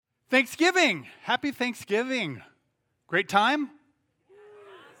Thanksgiving. Happy Thanksgiving. Great time?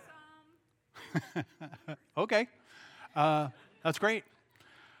 Awesome. Okay. That's great.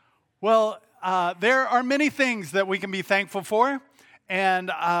 Well, there are many things that we can be thankful for,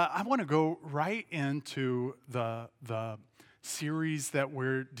 and I want to go right into the series that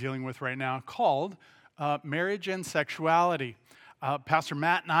we're dealing with right now called Marriage and Sexuality. Pastor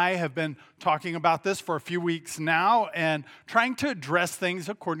Matt and I have been talking about this for a few weeks now and trying to address things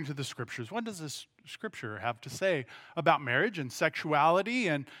according to the scriptures. What does this scripture have to say about marriage and sexuality?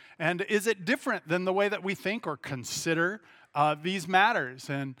 And is it different than the way that we think or consider these matters?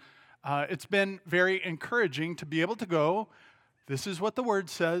 And it's been very encouraging to be able to go, this is what the word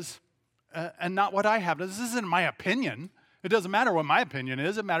says and not what I have. This isn't my opinion. It doesn't matter what my opinion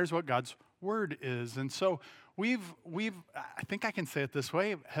is. It matters what God's word is. And so we've I think I can say it this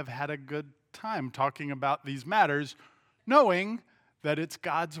way, have had a good time talking about these matters, knowing that it's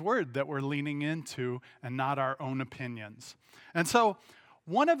God's word that we're leaning into and not our own opinions. And so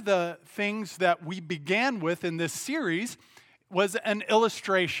one of the things that we began with in this series was an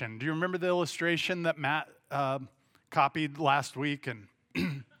illustration. Do you remember the illustration that Matt copied last week? And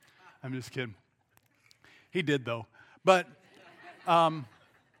I'm just kidding. He did, though. But the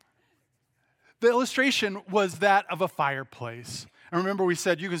illustration was that of a fireplace. And remember, we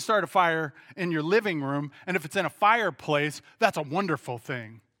said you can start a fire in your living room, and if it's in a fireplace, that's a wonderful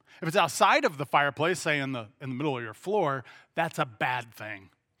thing. If it's outside of the fireplace, say in the middle of your floor, that's a bad thing.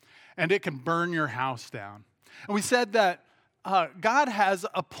 And it can burn your house down. And we said that God has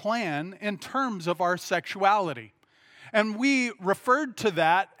a plan in terms of our sexuality. And we referred to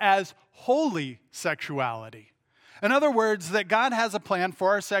that as holy sexuality. In other words, that God has a plan for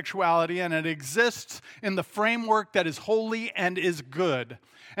our sexuality, and it exists in the framework that is holy and is good.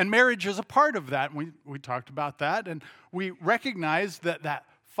 And marriage is a part of that. We talked about that, and we recognize that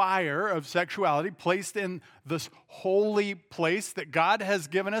fire of sexuality placed in this holy place that God has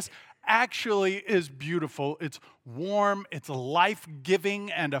given us actually is beautiful. It's warm, it's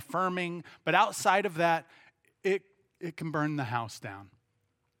life-giving and affirming, but outside of that, it can burn the house down.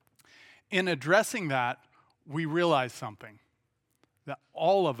 In addressing that, we realize something, that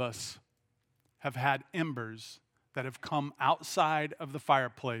all of us have had embers that have come outside of the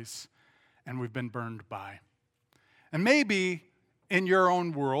fireplace and we've been burned by. And maybe in your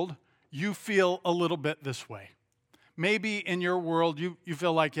own world, you feel a little bit this way. Maybe in your world, you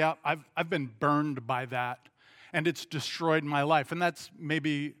feel like, yeah, I've been burned by that and it's destroyed my life. And that's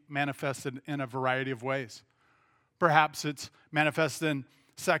maybe manifested in a variety of ways. Perhaps it's manifested in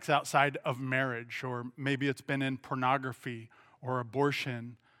sex outside of marriage, or maybe it's been in pornography or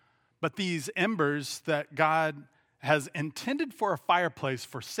abortion. But these embers that God has intended for a fireplace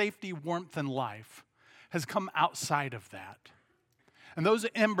for safety, warmth, and life has come outside of that. And those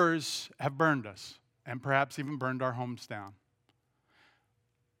embers have burned us and perhaps even burned our homes down.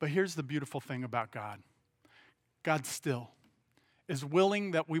 But here's the beautiful thing about God. God still is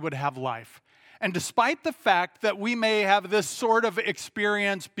willing that we would have life. And despite the fact that we may have this sort of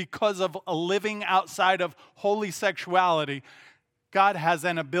experience because of a living outside of holy sexuality, God has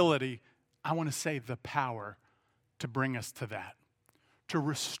an ability, I want to say the power, to bring us to that, to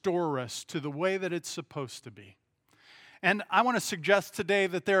restore us to the way that it's supposed to be. And I want to suggest today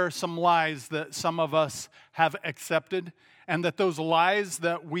that there are some lies that some of us have accepted, and that those lies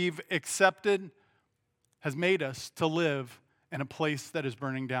that we've accepted has made us to live in a place that is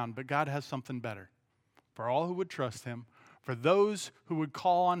burning down. But God has something better. For all who would trust him, for those who would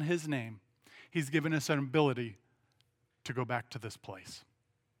call on his name, he's given us an ability to go back to this place,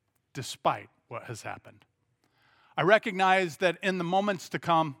 despite what has happened. I recognize that in the moments to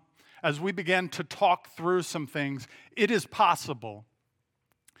come, as we begin to talk through some things, it is possible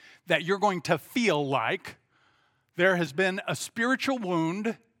that you're going to feel like there has been a spiritual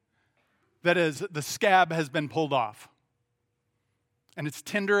wound that is, the scab has been pulled off. And it's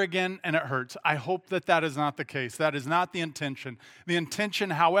tender again, and it hurts. I hope that that is not the case. That is not the intention. The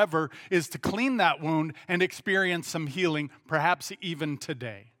intention, however, is to clean that wound and experience some healing, perhaps even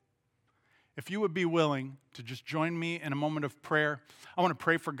today. If you would be willing to just join me in a moment of prayer, I want to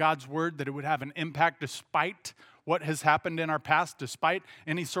pray for God's word, that it would have an impact despite what has happened in our past, despite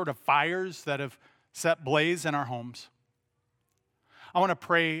any sort of fires that have set blaze in our homes. I want to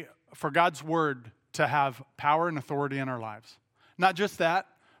pray for God's word to have power and authority in our lives. Not just that,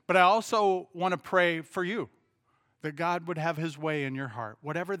 but I also want to pray for you, that God would have his way in your heart.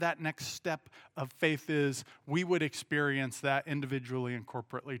 Whatever that next step of faith is, we would experience that individually and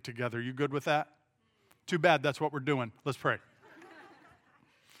corporately together. You good with that? Too bad, that's what we're doing. Let's pray.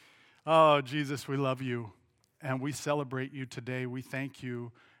 Oh, Jesus, we love you, and we celebrate you today. We thank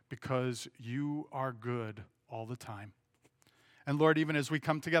you because you are good all the time. And Lord, even as we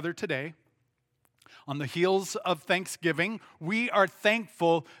come together today, on the heels of Thanksgiving, we are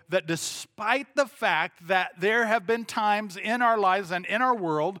thankful that despite the fact that there have been times in our lives and in our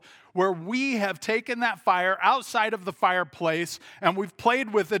world where we have taken that fire outside of the fireplace and we've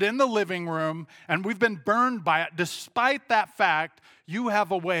played with it in the living room and we've been burned by it, despite that fact, you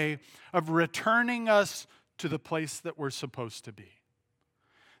have a way of returning us to the place that we're supposed to be.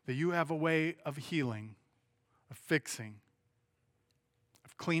 That you have a way of healing, of fixing,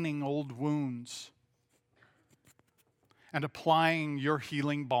 of cleaning old wounds, and applying your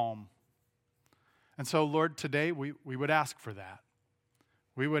healing balm. And so, Lord, today we would ask for that.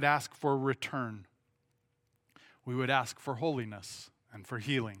 We would ask for return. We would ask for holiness and for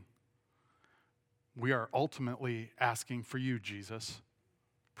healing. We are ultimately asking for you, Jesus,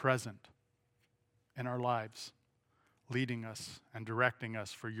 present in our lives, leading us and directing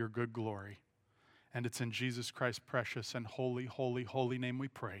us for your good glory. And it's in Jesus Christ's precious and holy, holy, holy name we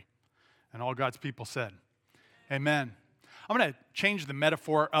pray. And all God's people said, amen. I'm going to change the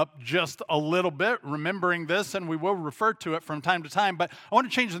metaphor up just a little bit, remembering this, and we will refer to it from time to time, but I want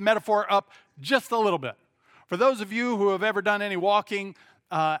to change the metaphor up just a little bit. For those of you who have ever done any walking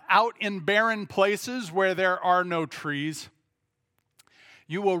out in barren places where there are no trees,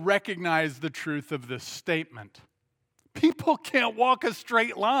 you will recognize the truth of this statement. People can't walk a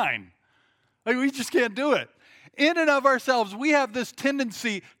straight line. Like, we just can't do it. In and of ourselves, we have this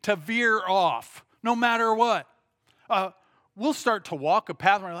tendency to veer off, no matter what. We'll start to walk a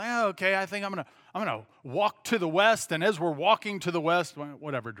path, and we're like, oh, okay, I think I'm gonna walk to the west, and as we're walking to the west,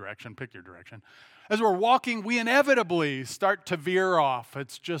 whatever direction, pick your direction. As we're walking, we inevitably start to veer off.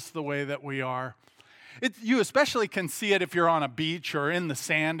 It's just the way that we are. You especially can see it if you're on a beach or in the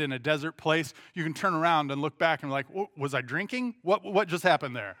sand in a desert place. You can turn around and look back and be like, was I drinking? What just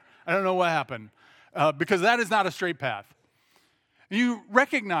happened there? I don't know what happened. Because that is not a straight path. You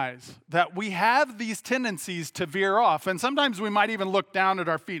recognize that we have these tendencies to veer off. And sometimes we might even look down at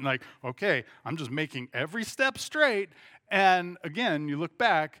our feet and like, okay, I'm just making every step straight. And again, you look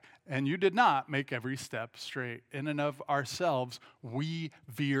back and you did not make every step straight. In and of ourselves, we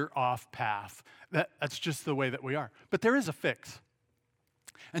veer off path. That's just the way that we are. But there is a fix.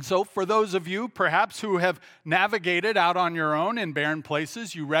 And so for those of you, perhaps, who have navigated out on your own in barren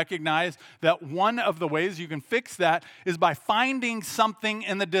places, you recognize that one of the ways you can fix that is by finding something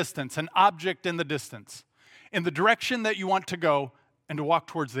in the distance, an object in the distance, in the direction that you want to go, and to walk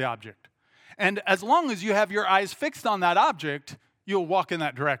towards the object. And as long as you have your eyes fixed on that object, you'll walk in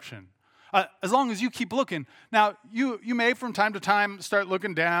that direction. As long as you keep looking. Now, you may from time to time start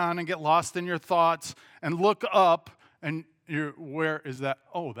looking down and get lost in your thoughts and look up and where is that?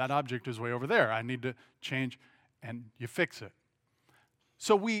 Oh, that object is way over there. I need to change, and you fix it.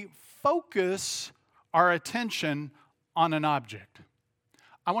 So we focus our attention on an object.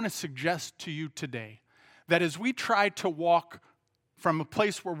 I want to suggest to you today that as we try to walk from a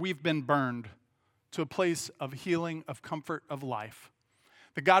place where we've been burned to a place of healing, of comfort, of life,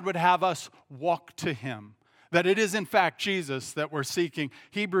 that God would have us walk to Him. That it is in fact Jesus that we're seeking.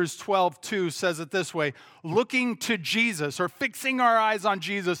 Hebrews 12:2 says it this way, looking to Jesus, or fixing our eyes on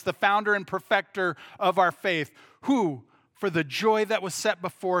Jesus, the founder and perfecter of our faith, who, for the joy that was set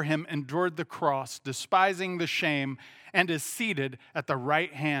before him, endured the cross, despising the shame, and is seated at the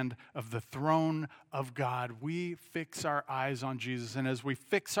right hand of the throne of God. We fix our eyes on Jesus, and as we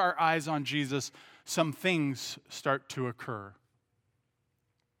fix our eyes on Jesus, some things start to occur.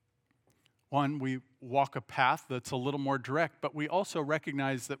 One, we walk a path that's a little more direct, but we also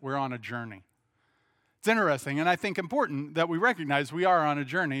recognize that we're on a journey. It's interesting, and I think important that we recognize we are on a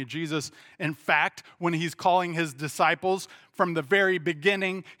journey. Jesus, in fact, when he's calling his disciples from the very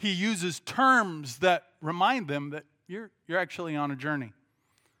beginning, he uses terms that remind them that you're actually on a journey.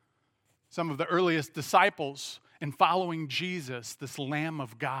 Some of the earliest disciples in following Jesus, this Lamb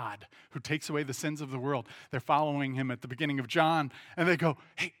of God who takes away the sins of the world, they're following him at the beginning of John, and they go,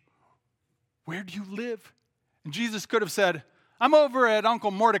 hey, where do you live? And Jesus could have said, I'm over at Uncle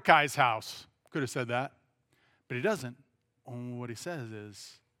Mordecai's house. Could have said that. But he doesn't. Only what he says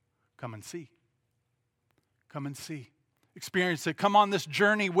is, come and see. Come and see. Experience it. Come on this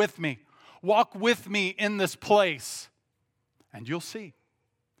journey with me. Walk with me in this place. And you'll see.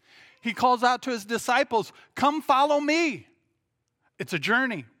 He calls out to his disciples, come follow me. It's a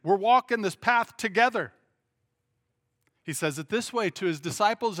journey. We're walking this path together. He says it this way to his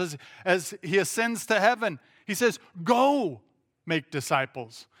disciples as he ascends to heaven. He says, go make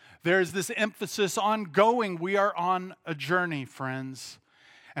disciples. There's this emphasis on going. We are on a journey, friends.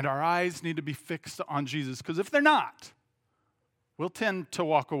 And our eyes need to be fixed on Jesus. Because if they're not, we'll tend to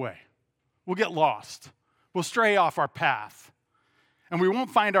walk away. We'll get lost. We'll stray off our path. And we won't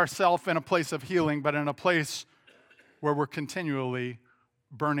find ourselves in a place of healing, but in a place where we're continually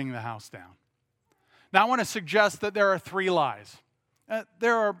burning the house down. Now, I want to suggest that there are 3 lies.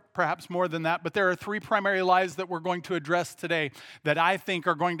 There are perhaps more than that, but there are 3 primary lies that we're going to address today that I think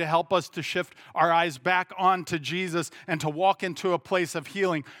are going to help us to shift our eyes back onto Jesus and to walk into a place of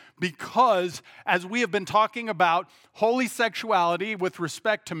healing. Because as we have been talking about holy sexuality with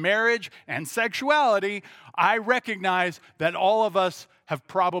respect to marriage and sexuality, I recognize that all of us have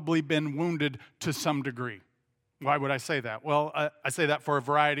probably been wounded to some degree. Why would I say that? Well, I say that for a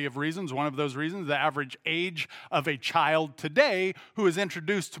variety of reasons. One of those reasons, the average age of a child today who is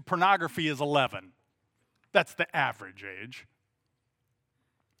introduced to pornography is 11. That's the average age.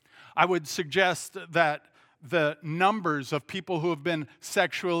 I would suggest that the numbers of people who have been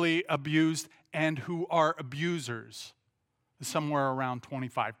sexually abused and who are abusers is somewhere around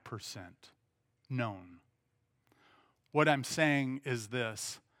 25% known. What I'm saying is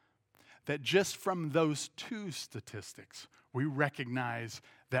this, that just from those 2 statistics, we recognize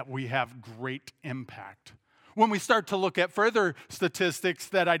that we have great impact. When we start to look at further statistics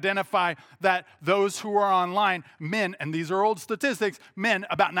that identify that those who are online, men, and these are old statistics, men,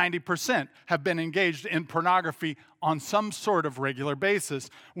 about 90% have been engaged in pornography on some sort of regular basis.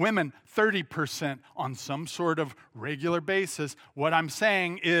 Women, 30% on some sort of regular basis. What I'm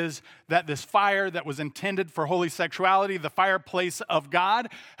saying is that this fire that was intended for holy sexuality, the fireplace of God,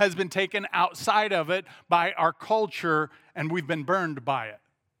 has been taken outside of it by our culture, and we've been burned by it.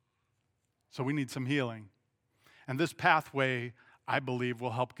 So we need some healing. And this pathway, I believe,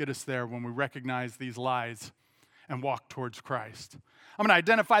 will help get us there when we recognize these lies and walk towards Christ. I'm going to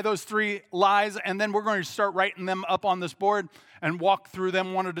identify those 3 lies, and then we're going to start writing them up on this board and walk through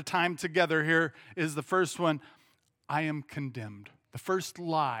them one at a time together. Here is the first one. I am condemned. The first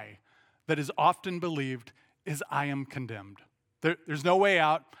lie that is often believed is I am condemned. There's no way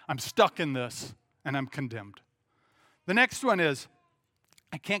out. I'm stuck in this, and I'm condemned. The next one is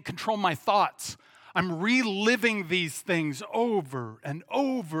I can't control my thoughts. I'm reliving these things over and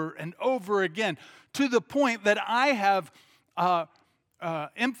over and over again to the point that I have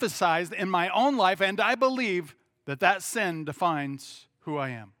emphasized in my own life, and I believe that sin defines who I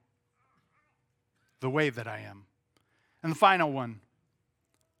am, the way that I am. And the final one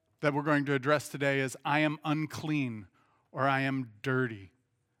that we're going to address today is I am unclean or I am dirty.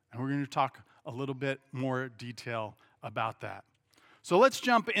 And we're going to talk a little bit more detail about that. So let's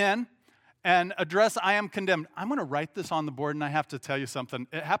jump in and address I am condemned. I'm going to write this on the board, and I have to tell you something.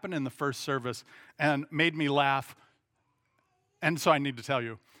 It happened in the first service and made me laugh, and so I need to tell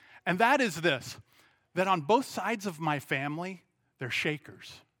you. And that is this, that on both sides of my family, they're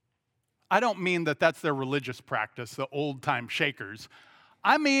shakers. I don't mean that that's their religious practice, the old-time shakers.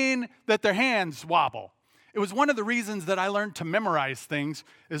 I mean that their hands wobble. It was one of the reasons that I learned to memorize things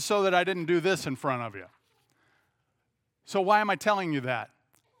is so that I didn't do this in front of you. So why am I telling you that?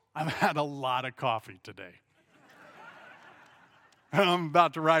 I've had a lot of coffee today. And I'm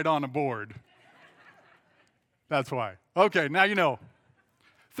about to write on a board. That's why. Okay, now you know.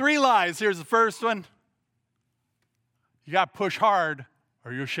 3 lies. Here's the first one. You got to push hard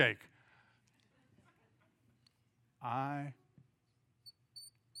or you'll shake. I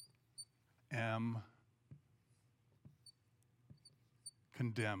am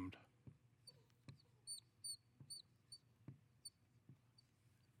condemned.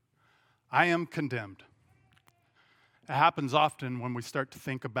 I am condemned. It happens often when we start to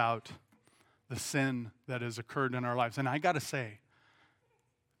think about the sin that has occurred in our lives. And I got to say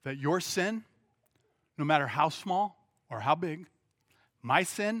that your sin, no matter how small or how big, my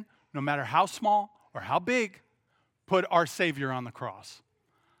sin, no matter how small or how big, put our Savior on the cross.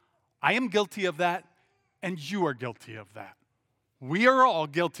 I am guilty of that, and you are guilty of that. We are all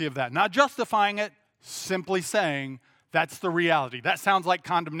guilty of that. Not justifying it, simply saying that's the reality. That sounds like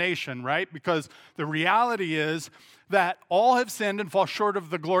condemnation, right? Because the reality is that all have sinned and fall short of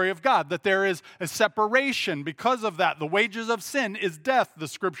the glory of God, that there is a separation because of that. The wages of sin is death, the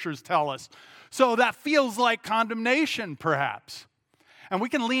scriptures tell us. So that feels like condemnation, perhaps. And we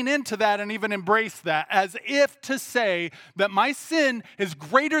can lean into that and even embrace that as if to say that my sin is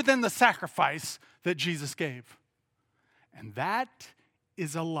greater than the sacrifice that Jesus gave. And that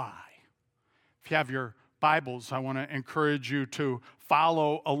is a lie. If you have your Bibles, I want to encourage you to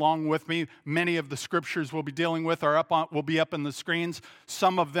follow along with me. Many of the scriptures we'll be dealing with will be up on the screens.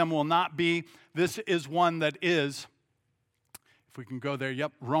 Some of them will not be. This is one that is, if we can go there,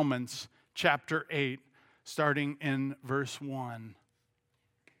 Romans chapter 8, starting in verse 1.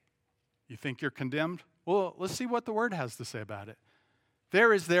 You think you're condemned? Well, let's see what the Word has to say about it.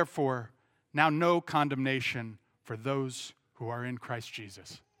 There is therefore now no condemnation for those who are in Christ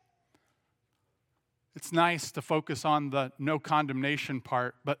Jesus. It's nice to focus on the no condemnation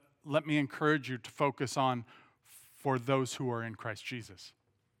part, but let me encourage you to focus on for those who are in Christ Jesus.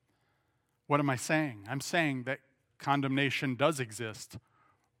 What am I saying? I'm saying that condemnation does exist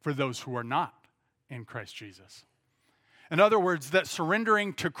for those who are not in Christ Jesus. In other words, that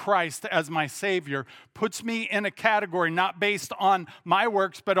surrendering to Christ as my Savior puts me in a category not based on my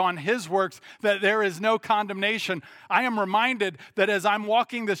works, but on His works, that there is no condemnation. I am reminded that as I'm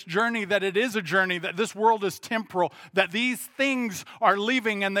walking this journey, that it is a journey, that this world is temporal, that these things are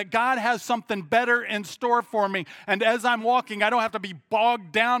leaving, and that God has something better in store for me. And as I'm walking, I don't have to be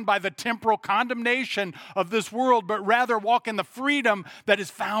bogged down by the temporal condemnation of this world, but rather walk in the freedom that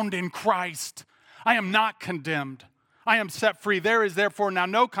is found in Christ. I am not condemned. I am set free. There is therefore now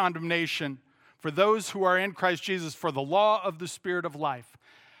no condemnation for those who are in Christ Jesus, for the law of the Spirit of life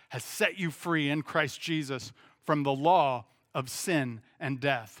has set you free in Christ Jesus from the law of sin and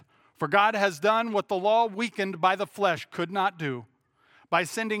death. For God has done what the law weakened by the flesh could not do. By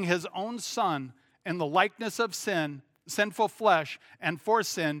sending His own Son in the likeness of sinful flesh, and for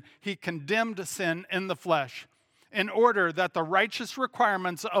sin, He condemned sin in the flesh, in order that the righteous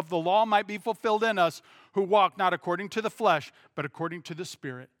requirements of the law might be fulfilled in us who walk not according to the flesh, but according to the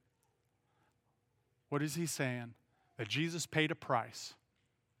Spirit. What is He saying? That Jesus paid a price,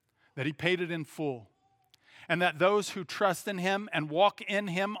 that He paid it in full, and that those who trust in Him and walk in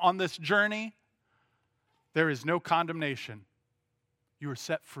Him on this journey, there is no condemnation. You are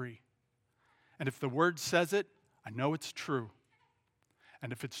set free. And if the Word says it, I know it's true.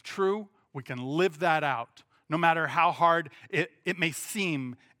 And if it's true, we can live that out. No matter how hard it may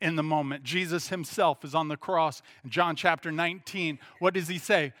seem in the moment. Jesus Himself is on the cross in John chapter 19. What does He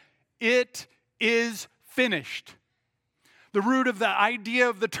say? It is finished. The root of the idea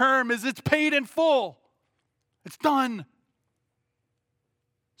of the term is it's paid in full. It's done.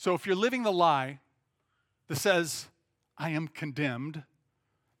 So if you're living the lie that says, I am condemned,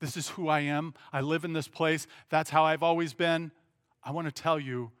 this is who I am, I live in this place, that's how I've always been, I want to tell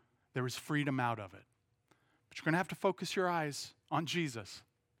you there is freedom out of it. But you're going to have to focus your eyes on Jesus.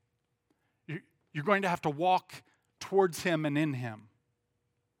 You're going to have to walk towards Him and in Him.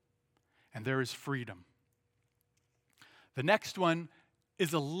 And there is freedom. The next one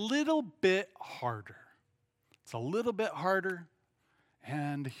is a little bit harder. It's a little bit harder,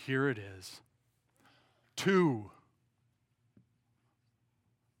 and here it is. 2.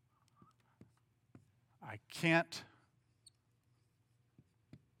 I can't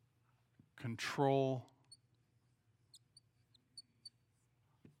control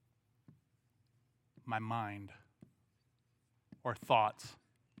my mind or thoughts.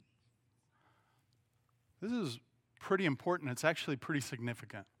 This is pretty important. It's actually pretty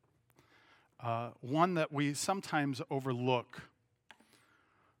significant. One that we sometimes overlook.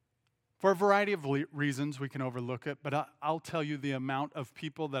 For a variety of reasons, we can overlook it, but I'll tell you the amount of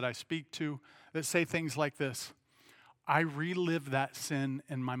people that I speak to that say things like this. I relive that sin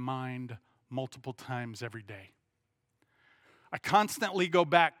in my mind multiple times every day. I constantly go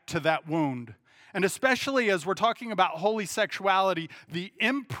back to that wound. And especially as we're talking about holy sexuality, the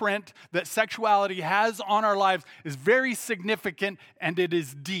imprint that sexuality has on our lives is very significant and it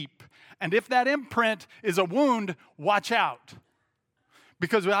is deep. And if that imprint is a wound, watch out.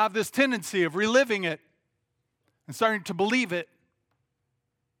 Because we have this tendency of reliving it and starting to believe it.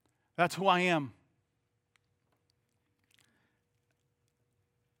 That's who I am.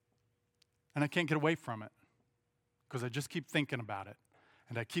 And I can't get away from it because I just keep thinking about it.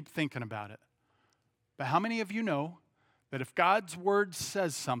 And I keep thinking about it. But how many of you know that if God's Word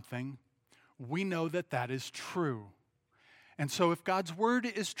says something, we know that that is true? And so if God's Word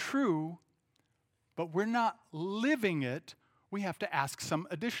is true, but we're not living it, we have to ask some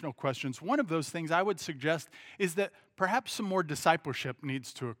additional questions. One of those things I would suggest is that perhaps some more discipleship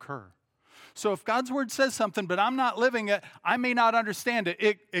needs to occur. So if God's Word says something, but I'm not living it, I may not understand it.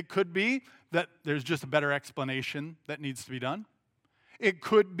 It could be that there's just a better explanation that needs to be done. It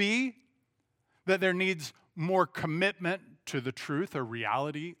could be that there needs more commitment to the truth or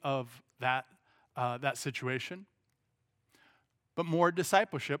reality of that situation. But more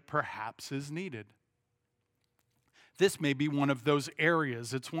discipleship perhaps is needed. This may be one of those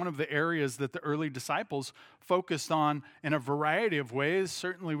areas. It's one of the areas that the early disciples focused on in a variety of ways.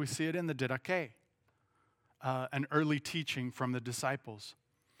 Certainly we see it in the Didache, an early teaching from the disciples.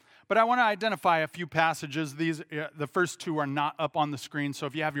 But I want to identify a few passages. The first two are not up on the screen, so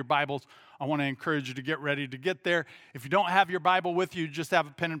if you have your Bibles, I want to encourage you to get ready to get there. If you don't have your Bible with you, just have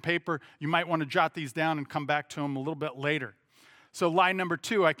a pen and paper. You might want to jot these down and come back to them a little bit later. So lie number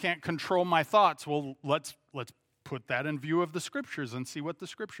 2, I can't control my thoughts. Well, let's put that in view of the Scriptures and see what the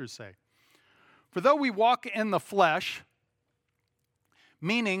Scriptures say. For though we walk in the flesh,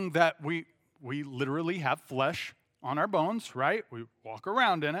 meaning that we literally have flesh on our bones, right? We walk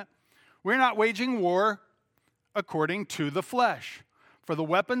around in it. We're not waging war according to the flesh. For the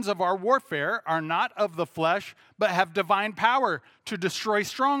weapons of our warfare are not of the flesh, but have divine power to destroy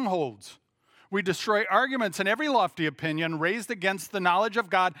strongholds. We destroy arguments and every lofty opinion raised against the knowledge of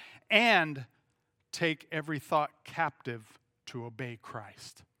God, and take every thought captive to obey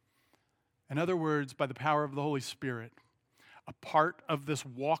Christ. In other words, by the power of the Holy Spirit, a part of this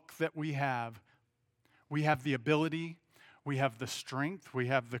walk that we have the ability, we have the strength, we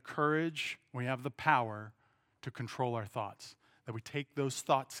have the courage, we have the power to control our thoughts, that we take those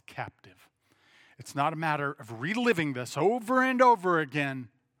thoughts captive. It's not a matter of reliving this over and over again,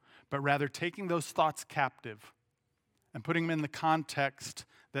 but rather taking those thoughts captive and putting them in the context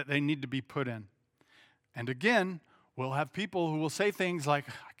that they need to be put in. And again, we'll have people who will say things like,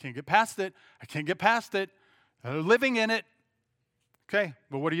 I can't get past it, I can't get past it, they're living in it. Okay,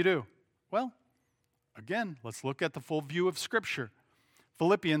 but what do? Well, again, let's look at the full view of Scripture.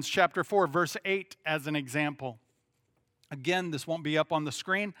 Philippians chapter 4, verse 8 as an example. Again, this won't be up on the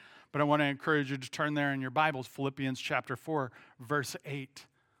screen, but I want to encourage you to turn there in your Bibles. Philippians chapter 4, verse 8.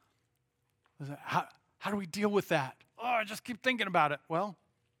 How do we deal with that? Oh, I just keep thinking about it. Well,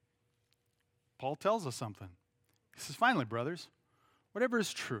 Paul tells us something. He says, finally, brothers, whatever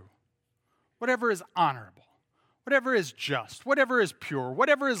is true, whatever is honorable, whatever is just, whatever is pure,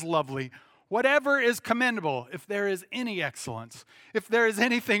 whatever is lovely, whatever is commendable, if there is any excellence, if there is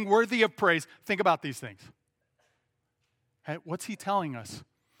anything worthy of praise, think about these things. Okay, what's he telling us?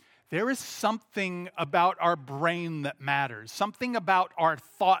 There is something about our brain that matters, something about our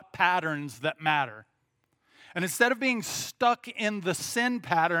thought patterns that matter. And instead of being stuck in the sin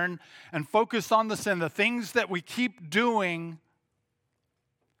pattern and focused on the sin, the things that we keep doing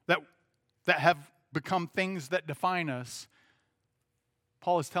that have become things that define us,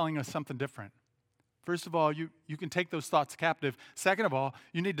 Paul is telling us something different. First of all, you can take those thoughts captive. Second of all,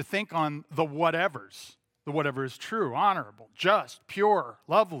 you need to think on the whatevers. The whatever is true, honorable, just, pure,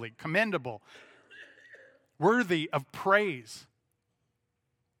 lovely, commendable, worthy of praise.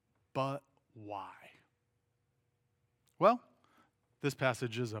 But why? Well, this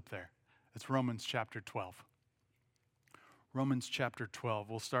passage is up there. It's Romans chapter 12. Romans chapter 12.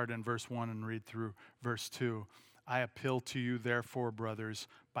 We'll start in verse 1 and read through verse 2. I appeal to you, therefore, brothers,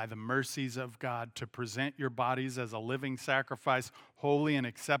 by the mercies of God, to present your bodies as a living sacrifice, holy and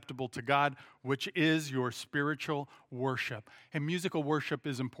acceptable to God, which is your spiritual worship. And musical worship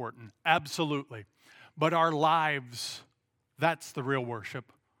is important, absolutely. But our lives, that's the real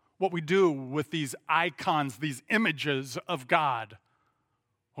worship. What we do with these icons, these images of God,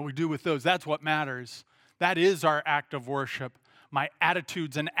 what we do with those, that's what matters. That is our act of worship, my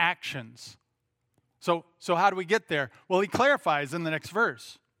attitudes and actions. So how do we get there? Well, he clarifies in the next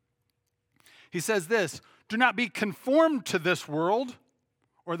verse. He says this, do not be conformed to this world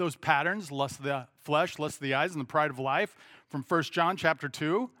or those patterns, lust of the flesh, lust of the eyes, and the pride of life from 1 John chapter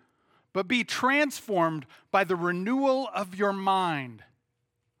 2, but be transformed by the renewal of your mind.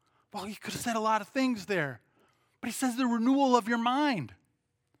 Well, he could have said a lot of things there, but he says the renewal of your mind.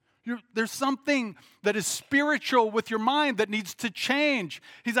 There's something that is spiritual with your mind that needs to change.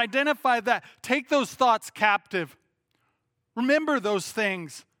 He's identified that. Take those thoughts captive. Remember those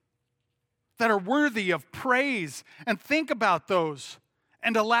things that are worthy of praise and think about those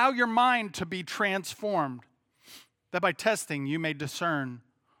and allow your mind to be transformed, that by testing you may discern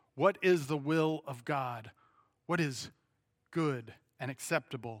what is the will of God, what is good and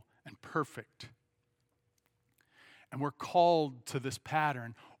acceptable and perfect. And we're called to this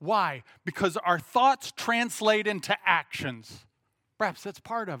pattern. Why? Because our thoughts translate into actions. Perhaps that's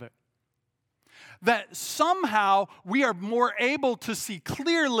part of it. That somehow we are more able to see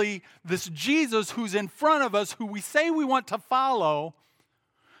clearly this Jesus who's in front of us, who we say we want to follow,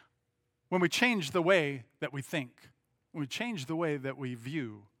 when we change the way that we think, when we change the way that we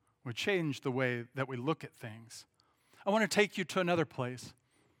view, when we change the way that we look at things. I want to take you to another place.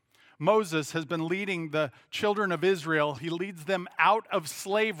 Moses has been leading the children of Israel. He leads them out of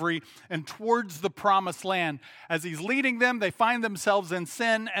slavery and towards the promised land. As he's leading them, they find themselves in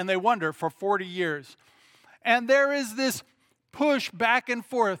sin and they wander for 40 years. And there is this push back and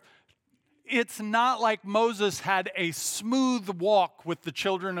forth. it's not like Moses had a smooth walk with the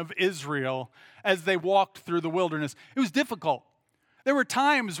children of Israel as they walked through the wilderness. It was difficult. There were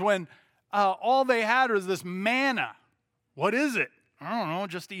times when all they had was this manna. What is it? I don't know,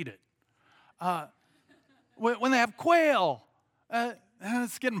 just eat it. When they have quail,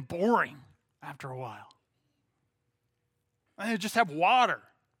 it's getting boring after a while. And they just have water.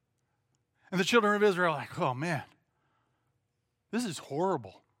 And the children of Israel are like, oh man, this is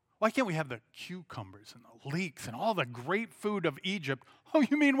horrible. Why can't we have the cucumbers and the leeks and all the great food of Egypt? Oh,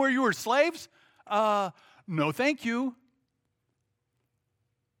 you mean where you were slaves? No, thank you.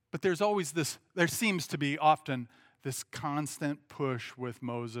 But there seems to be often this constant push with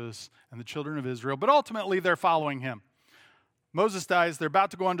Moses and the children of Israel, but ultimately they're following him. Moses dies, they're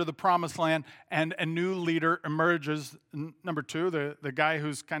about to go into the promised land, and a new leader emerges. Number 2, the guy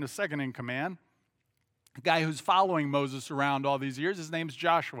who's kind of second in command, the guy who's following Moses around all these years, his name's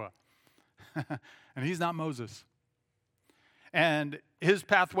Joshua. And he's not Moses. And his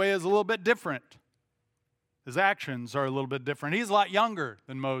pathway is a little bit different. His actions are a little bit different. He's a lot younger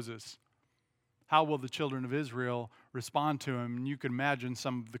than Moses. How will the children of Israel respond to him? And you can imagine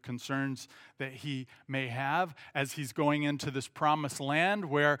some of the concerns that he may have as he's going into this promised land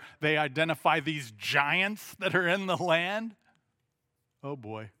where they identify these giants that are in the land. Oh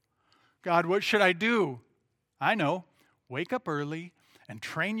boy. God, what should I do? I know. Wake up early and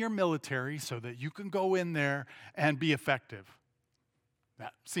train your military so that you can go in there and be effective.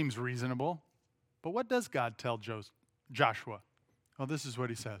 That seems reasonable. But what does God tell Joshua? Well, this is what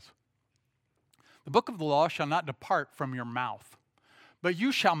he says. The book of the law shall not depart from your mouth, but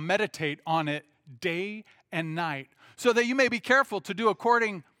you shall meditate on it day and night, so that you may be careful to do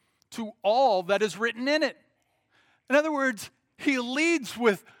according to all that is written in it. In other words, he leads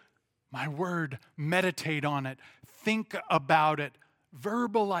with, my word, meditate on it, think about it,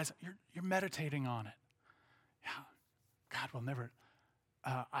 verbalize it. You're meditating on it. Yeah, God will never.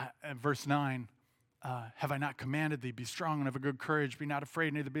 Verse 9, have I not commanded thee, be strong and of a good courage, be not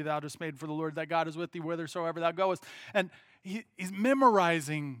afraid, neither be thou dismayed, for the Lord thy God is with thee whithersoever thou goest. And he's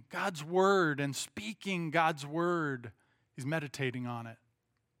memorizing God's word and speaking God's word. He's meditating on it.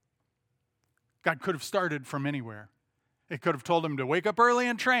 God could have started from anywhere. It could have told him to wake up early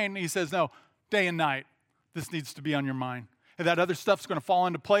and train. He says, no, day and night. This needs to be on your mind. And that other stuff's going to fall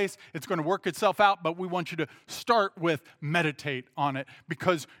into place. It's going to work itself out, but we want you to start with meditate on it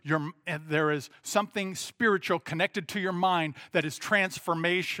because there is something spiritual connected to your mind that is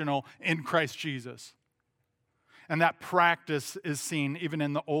transformational in Christ Jesus. And that practice is seen even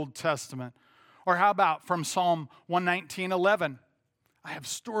in the Old Testament. Or how about from Psalm 119:11? I have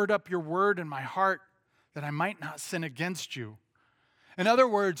stored up your word in my heart that I might not sin against you. In other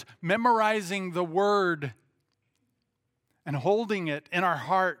words, memorizing the word and holding it in our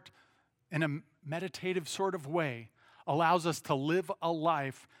heart in a meditative sort of way allows us to live a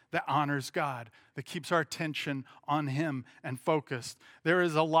life that honors God, that keeps our attention on him and focused. There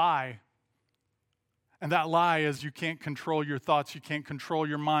is a lie, and that lie is you can't control your thoughts, you can't control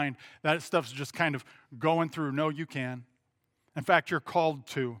your mind. That stuff's just kind of going through. No, you can. In fact, you're called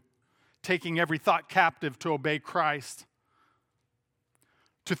to, taking every thought captive to obey Christ,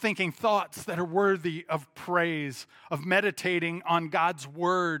 to thinking thoughts that are worthy of praise, of meditating on God's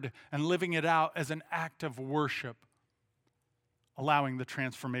word and living it out as an act of worship, allowing the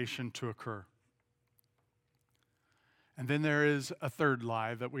transformation to occur. And then there is a third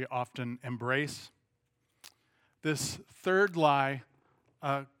lie that we often embrace. This third lie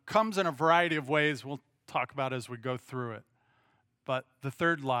comes in a variety of ways we'll talk about as we go through it. But the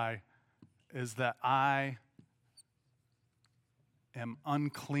third lie is that I am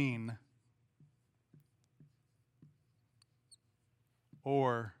unclean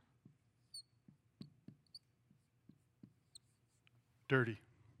or dirty.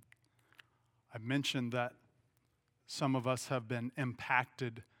 I've mentioned that some of us have been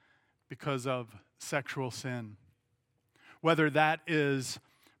impacted because of sexual sin. Whether that is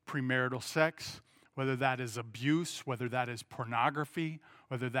premarital sex, whether that is abuse, whether that is pornography,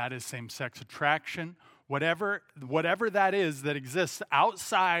 whether that is same-sex attraction, whatever that is that exists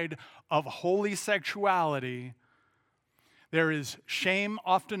outside of holy sexuality, there is shame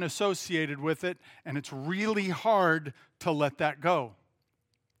often associated with it, and it's really hard to let that go.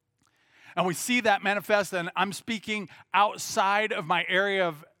 And we see that manifest, and I'm speaking outside of my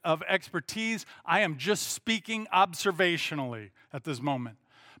area of expertise. I am just speaking observationally at this moment.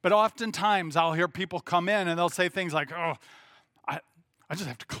 But oftentimes I'll hear people come in and they'll say things like, oh, I just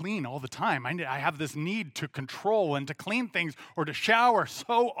have to clean all the time. I have this need to control and to clean things or to shower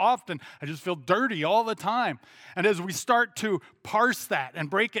so often. I just feel dirty all the time. And as we start to parse that and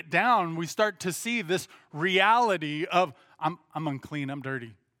break it down, we start to see this reality of I'm unclean, I'm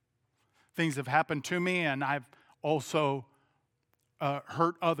dirty. Things have happened to me, and I've also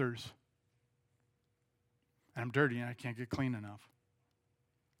hurt others. And I'm dirty and I can't get clean enough.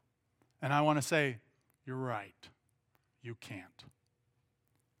 And I want to say, you're right. You can't.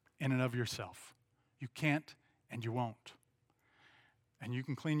 In and of yourself. You can't and you won't. And you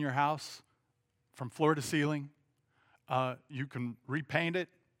can clean your house from floor to ceiling. You can repaint it.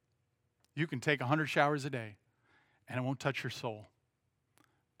 You can take 100 showers a day and it won't touch your soul.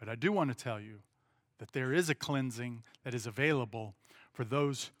 But I do want to tell you that there is a cleansing that is available for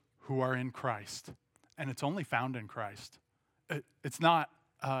those who are in Christ. And it's only found in Christ. It's not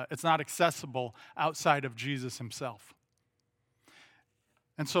accessible outside of Jesus himself.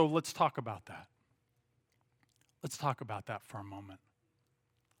 And so let's talk about that. Let's talk about that for a moment.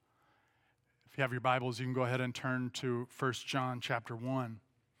 If you have your Bibles, you can go ahead and turn to 1 John chapter 1.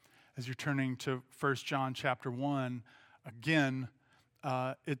 As you're turning to 1 John chapter 1, again,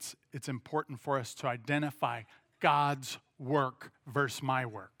 it's important for us to identify God's work versus my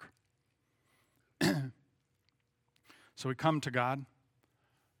work. So we come to God.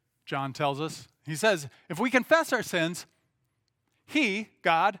 John tells us, he says, if we confess our sins, he,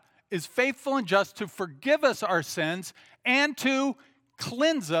 God, is faithful and just to forgive us our sins and to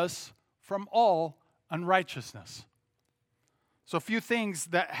cleanse us from all unrighteousness. So a few things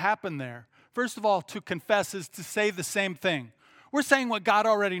that happen there. First of all, to confess is to say the same thing. We're saying what God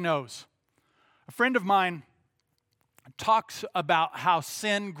already knows. A friend of mine talks about how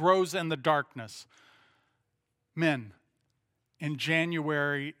sin grows in the darkness. Men, in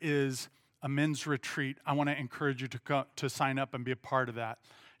January is a men's retreat. I want to encourage you to sign up and be a part of that.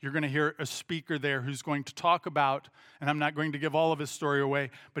 You're going to hear a speaker there who's going to talk about, and I'm not going to give all of his story away,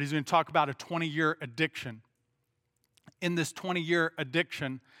 but he's going to talk about a 20-year addiction. In this 20-year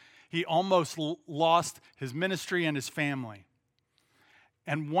addiction, he almost lost his ministry and his family.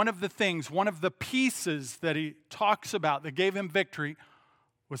 And one of the pieces that he talks about that gave him victory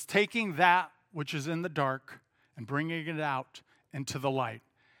was taking that which is in the dark and bringing it out into the light.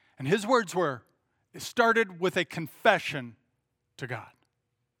 And his words were, it started with a confession to God.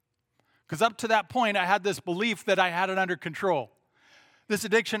 Because up to that point, I had this belief that I had it under control. This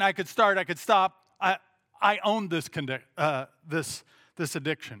addiction, I could start, I could stop. I owned this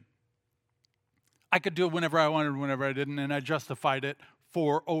addiction. I could do it whenever I wanted, whenever I didn't, and I justified it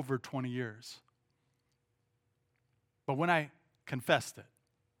for over 20 years. But when I confessed it,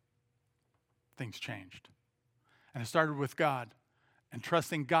 things changed. And it started with God and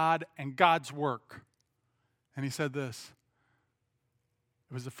trusting God and God's work. And he said this,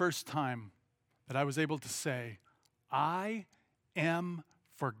 it was the first time that I was able to say, I am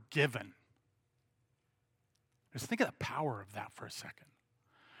forgiven. Just think of the power of that for a second.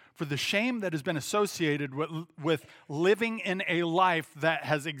 For the shame that has been associated with living in a life that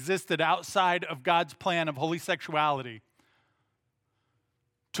has existed outside of God's plan of holy sexuality,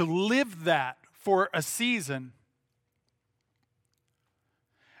 to live that for a season,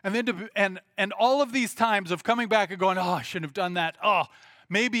 and then and all of these times of coming back and going, oh, I shouldn't have done that. Oh,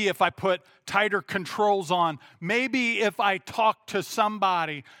 maybe if I put tighter controls on, maybe if I talk to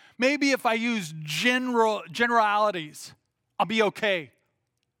somebody, maybe if I use generalities, I'll be okay.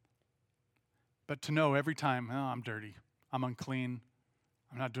 But to know every time, oh, I'm dirty, I'm unclean,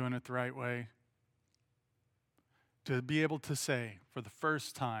 I'm not doing it the right way. To be able to say for the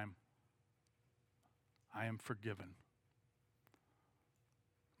first time, I am forgiven.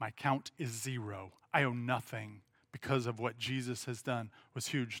 My count is 0. I owe nothing because of what Jesus has done was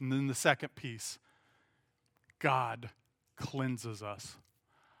huge. And then the second piece, God cleanses us.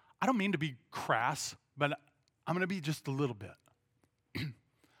 I don't mean to be crass, but I'm going to be just a little bit.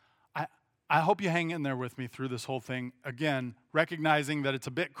 I hope you hang in there with me through this whole thing. Again, recognizing that it's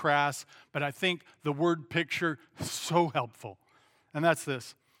a bit crass, but I think the word picture is so helpful. And that's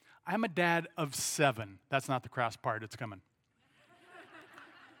this. I'm a dad of 7. That's not the crass part. It's coming.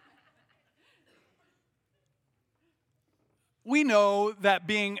 We know that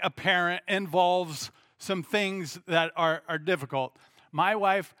being a parent involves some things that are difficult. My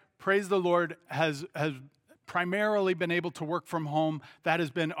wife, praise the Lord, has primarily been able to work from home. That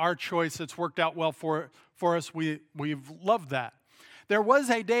has been our choice. It's worked out well for us. We've loved that. There was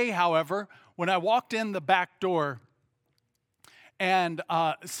a day, however, when I walked in the back door and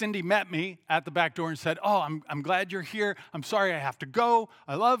Cindy met me at the back door and said, oh, I'm glad you're here. I'm sorry I have to go.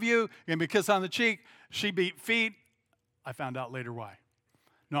 I love you. Give me a kiss on the cheek. She beat feet. I found out later why.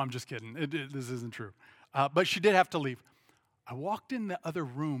 No, I'm just kidding. This isn't true. But she did have to leave. I walked in the other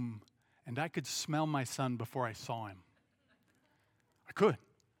room, and I could smell my son before I saw him. I could.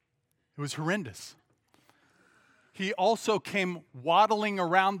 It was horrendous. He also came waddling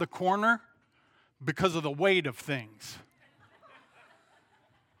around the corner because of the weight of things.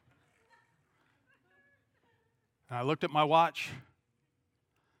 And I looked at my watch.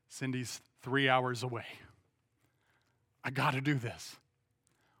 Cindy's 3 hours away. I got to do this.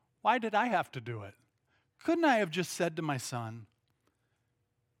 Why did I have to do it? Couldn't I have just said to my son,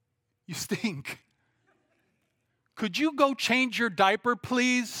 "You stink. Could you go change your diaper,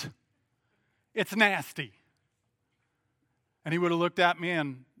 please? It's nasty." And he would have looked at me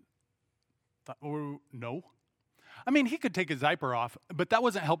and thought, "Oh, no." I mean, he could take his diaper off, but that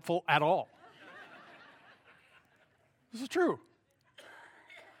wasn't helpful at all. This is true.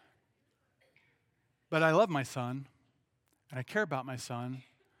 But I love my son, and I care about my son,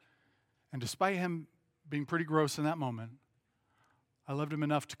 and despite him being pretty gross in that moment, I loved him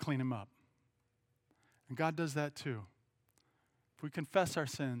enough to clean him up. And God does that too. If we confess our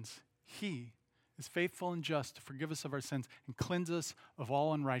sins, He is faithful and just to forgive us of our sins and cleanse us of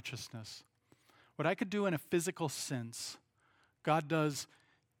all unrighteousness. What I could do in a physical sense, God does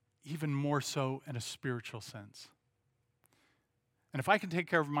even more so in a spiritual sense. And if I can take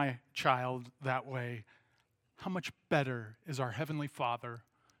care of my child that way, how much better is our Heavenly Father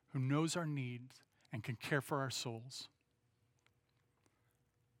who knows our needs and can care for our souls?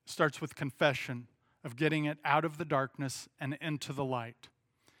 It starts with confession of getting it out of the darkness and into the light.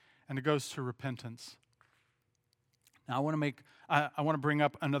 And it goes to repentance. Now I want to bring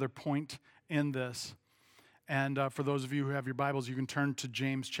up another point in this. And for those of you who have your Bibles, you can turn to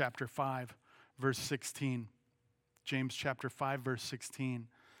James chapter 5, verse 16. James chapter 5, verse 16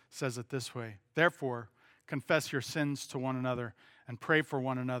 says it this way: "Therefore, confess your sins to one another and pray for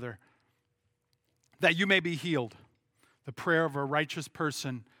one another, that you may be healed. The prayer of a righteous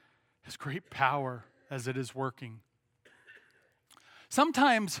person has great power as it is working."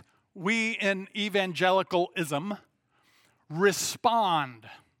 Sometimes we in evangelicalism respond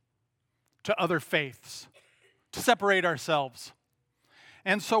to other faiths to separate ourselves.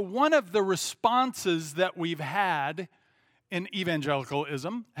 And so one of the responses that we've had in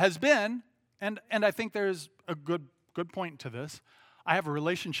evangelicalism has been, and I think there's a good point to this, I have a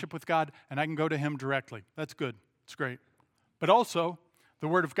relationship with God and I can go to Him directly. That's good. It's great. But also, the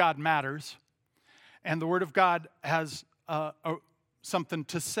Word of God matters. And the Word of God has something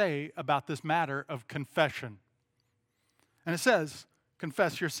to say about this matter of confession. And it says,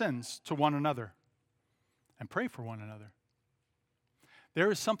 confess your sins to one another and pray for one another. There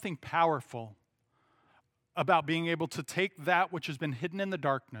is something powerful about being able to take that which has been hidden in the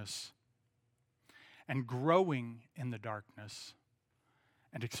darkness and growing in the darkness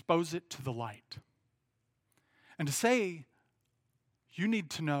and expose it to the light. And to say, you need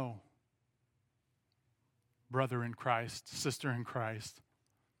to know, brother in Christ, sister in Christ,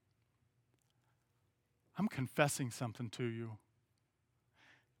 I'm confessing something to you.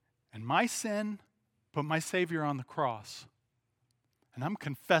 And my sin put my Savior on the cross. And I'm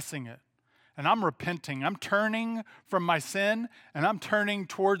confessing it. And I'm repenting. I'm turning from my sin and I'm turning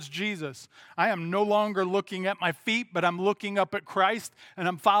towards Jesus. I am no longer looking at my feet, but I'm looking up at Christ and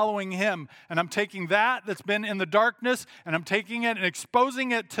I'm following Him. And I'm taking that's been in the darkness and I'm taking it and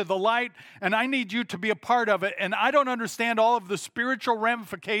exposing it to the light. And I need you to be a part of it. And I don't understand all of the spiritual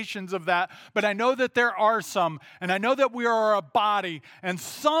ramifications of that, but I know that there are some. And I know that we are a body. And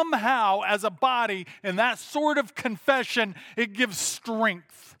somehow, as a body, in that sort of confession, it gives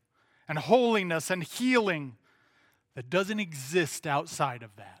strength and holiness and healing that doesn't exist outside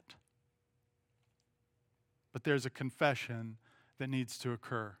of that. But there's a confession that needs to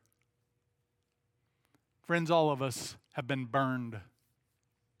occur. Friends, all of us have been burned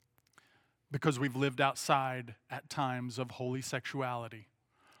because we've lived outside at times of holy sexuality,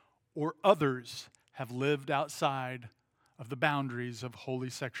 or others have lived outside of the boundaries of holy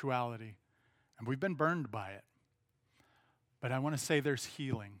sexuality, and we've been burned by it. But I want to say there's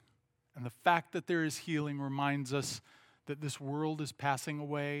healing. And the fact that there is healing reminds us that this world is passing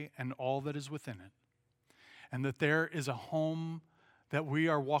away and all that is within it. And that there is a home that we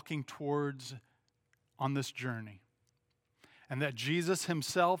are walking towards on this journey. And that Jesus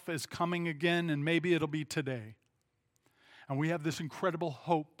Himself is coming again, and maybe it'll be today. And we have this incredible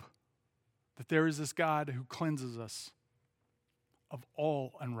hope that there is this God who cleanses us of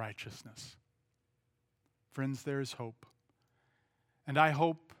all unrighteousness. Friends, there is hope. And I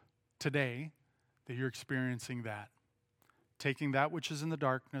hope today that you're experiencing that. Taking that which is in the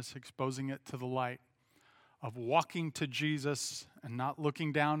darkness, exposing it to the light. of walking to Jesus and not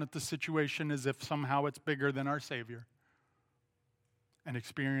looking down at the situation as if somehow it's bigger than our Savior, and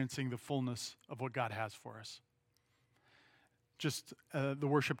experiencing the fullness of what God has for us. The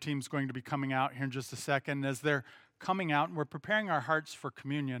worship team's going to be coming out here in just a second. As they're coming out and we're preparing our hearts for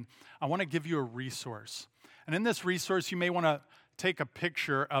communion, I want to give you a resource. And in this resource, you may want to take a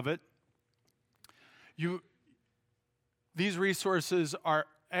picture of it. These resources are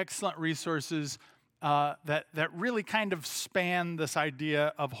excellent resources that really kind of span this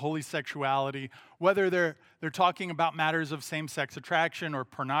idea of holy sexuality, whether they're talking about matters of same-sex attraction or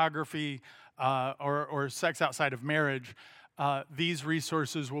pornography or sex outside of marriage. These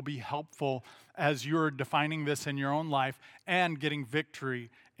resources will be helpful as you're defining this in your own life and getting victory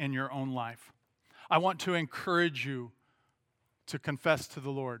in your own life. I want to encourage you to confess to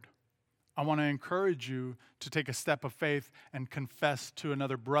the Lord. I want to encourage you to take a step of faith and confess to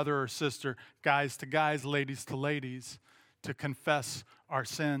another brother or sister, guys to guys, ladies to ladies, to confess our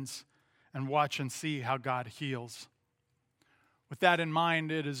sins and watch and see how God heals. With that in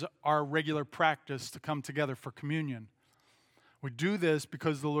mind, it is our regular practice to come together for communion. We do this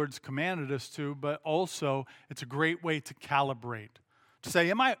because the Lord's commanded us to, but also it's a great way to calibrate. To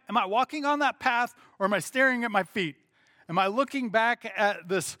say, am I walking on that path, or am I staring at my feet? Am I looking back at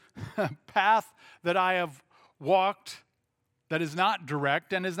this path that I have walked that is not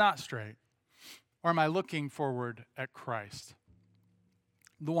direct and is not straight? Or am I looking forward at Christ,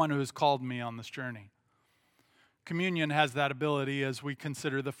 the one who has called me on this journey? Communion has that ability as we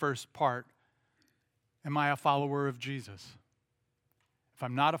consider the first part. Am I a follower of Jesus? If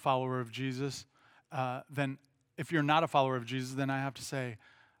I'm not a follower of Jesus, then if you're not a follower of Jesus, then I have to say,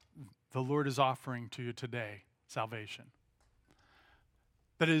 the Lord is offering to you today salvation.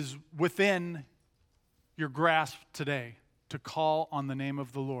 That is within your grasp today to call on the name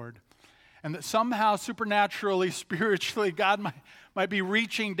of the Lord. And that somehow, supernaturally, spiritually, God might be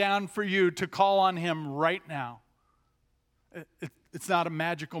reaching down for you to call on Him right now. It's not a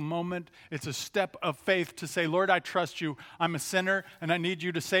magical moment. It's a step of faith to say, Lord, I trust you. I'm a sinner, and I need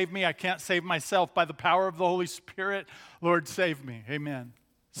you to save me. I can't save myself. By the power of the Holy Spirit, Lord, save me. Amen.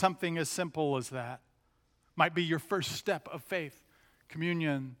 Something as simple as that might be your first step of faith.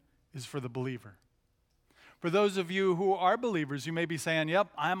 Communion is for the believer. For those of you who are believers, you may be saying, yep,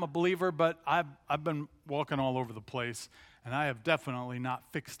 I'm a believer, but I've been walking all over the place, and I have definitely not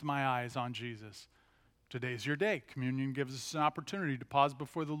fixed my eyes on Jesus. Today's your day. Communion gives us an opportunity to pause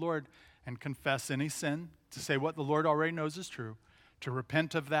before the Lord and confess any sin, to say what the Lord already knows is true, to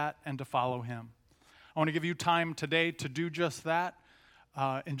repent of that, and to follow Him. I want to give you time today to do just that.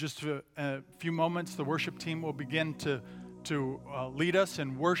 In just a few moments, the worship team will begin to lead us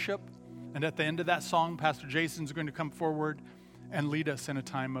in worship. And at the end of that song, Pastor Jason's going to come forward and lead us in a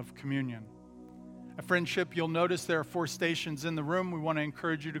time of communion. At Friendship, you'll notice there are 4 stations in the room. We want to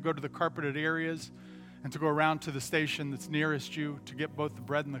encourage you to go to the carpeted areas and to go around to the station that's nearest you to get both the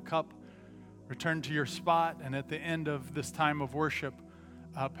bread and the cup. Return to your spot, and at the end of this time of worship,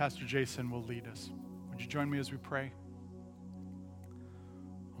 Pastor Jason will lead us. Would you join me as we pray?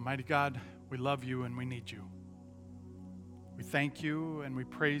 Almighty God, we love you and we need you. We thank you and we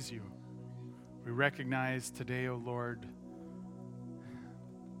praise you. We recognize today, O Lord,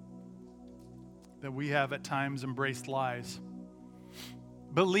 that we have at times embraced lies,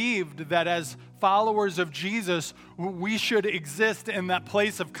 believed that as followers of Jesus, we should exist in that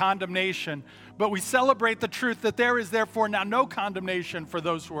place of condemnation. But we celebrate the truth that there is therefore now no condemnation for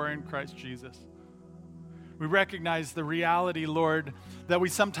those who are in Christ Jesus. We recognize the reality, Lord, that we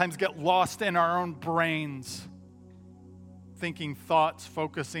sometimes get lost in our own brains, thinking thoughts,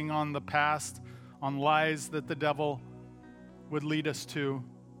 focusing on the past, on lies that the devil would lead us to.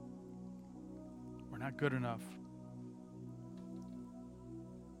 We're not good enough.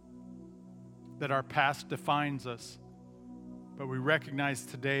 That our past defines us, but we recognize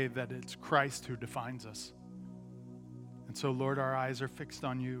today that it's Christ who defines us. And so, Lord, our eyes are fixed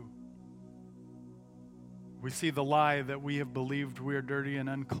on you. We see the lie that we have believed we are dirty and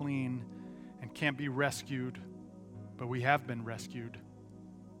unclean and can't be rescued, but we have been rescued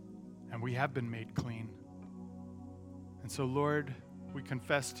and we have been made clean. And so, Lord, we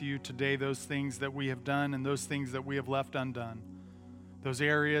confess to you today those things that we have done and those things that we have left undone, those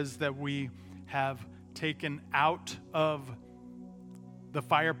areas that we have taken out of the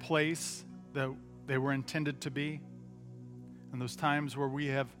fireplace that they were intended to be, and those times where we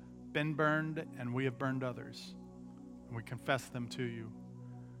have been burned and we have burned others. And we confess them to you,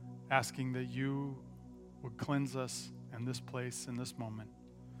 asking that you would cleanse us in this place, in this moment.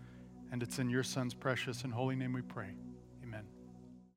 And it's in your Son's precious and holy name we pray.